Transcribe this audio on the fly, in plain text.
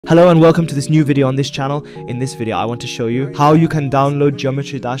Hello and welcome to this new video on this channel. In this video I want to show you how you can download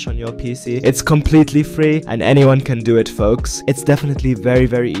Geometry Dash on your PC. It's completely free and anyone can do it, folks. It's definitely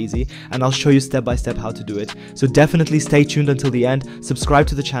very easy and I'll show you step by step how to do it. So definitely stay tuned until the end, subscribe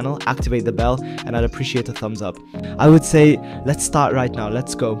to the channel, activate the bell, and I'd appreciate a thumbs up. I would say let's start right now,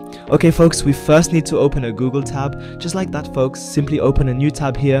 let's go. Okay folks, we first need to open a Google tab, just like that folks. Simply open a new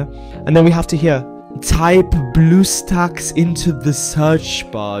tab here and then we have to here type BlueStacks into the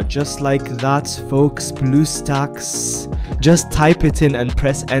search bar, just like that folks. BlueStacks, just type it in and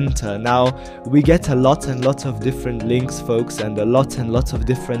press enter. Now we get a lot of different links folks, and a lot of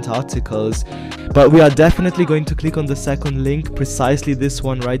different articles, but we are definitely going to click on the second link, precisely this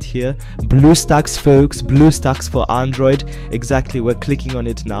one right here, BlueStacks folks, BlueStacks for Android. Exactly, we're clicking on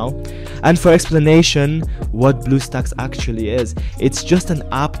it now. And for explanation what BlueStacks actually is, it's just an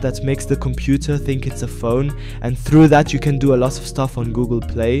app that makes the computer think it's a phone, and through that you can do a lot of stuff on Google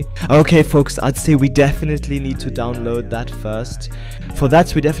Play. Okay folks, I'd say we definitely need to download that first. For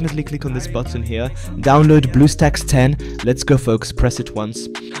that we definitely click on this button here, download BlueStacks 10. Let's go folks, press it once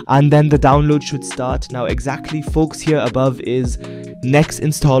and then the download should start. Now exactly folks, here above is next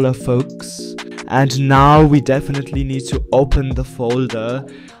installer folks, and now we definitely need to open the folder,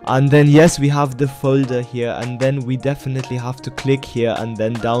 and then yes, we have the folder here, and then we definitely have to click here and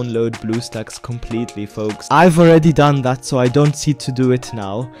then download BlueStacks completely folks. I've already done that, so I don't need to do it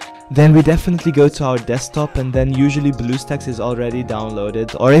now. Then we definitely go to our desktop, and then usually BlueStacks is already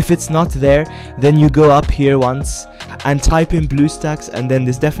downloaded, or if it's not there then you go up here once and type in BlueStacks, and then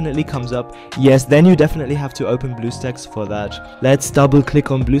this definitely comes up. Yes, then you definitely have to open BlueStacks for that. Let's double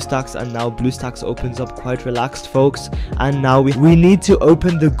click on BlueStacks, and now BlueStacks opens up quite relaxed folks, and now we need to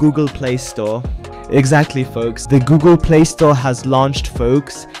open the Google Play Store. Exactly folks, the Google Play Store has launched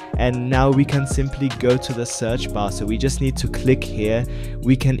folks, and now we can simply go to the search bar. So we just need to click here.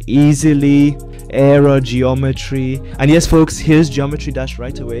 We can easily error geometry, and yes folks, here's Geometry Dash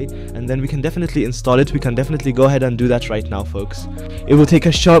right away, and then we can definitely install it. We can definitely go ahead and do that right now folks. It will take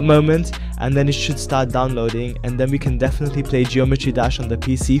a short moment and then it should start downloading, and then we can definitely play Geometry Dash on the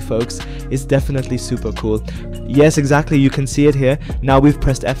PC folks. It's definitely super cool. Yes, exactly, you can see it here. Now we've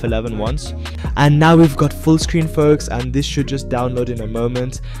pressed F11 once and now we've got full screen folks, and this should just download in a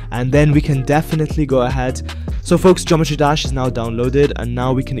moment, and then we can definitely go ahead. So folks, Geometry Dash is now downloaded, and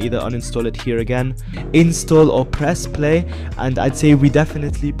now we can either uninstall it here again, install, or press play, and I'd say we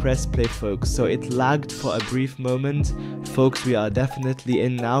definitely press play folks. So it lagged for a brief moment folks. We are definitely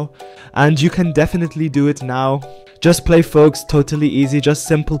in now, and you can definitely do it now. Just play folks, totally easy, just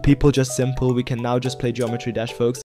simple people, just simple. We can now just play Geometry Dash folks.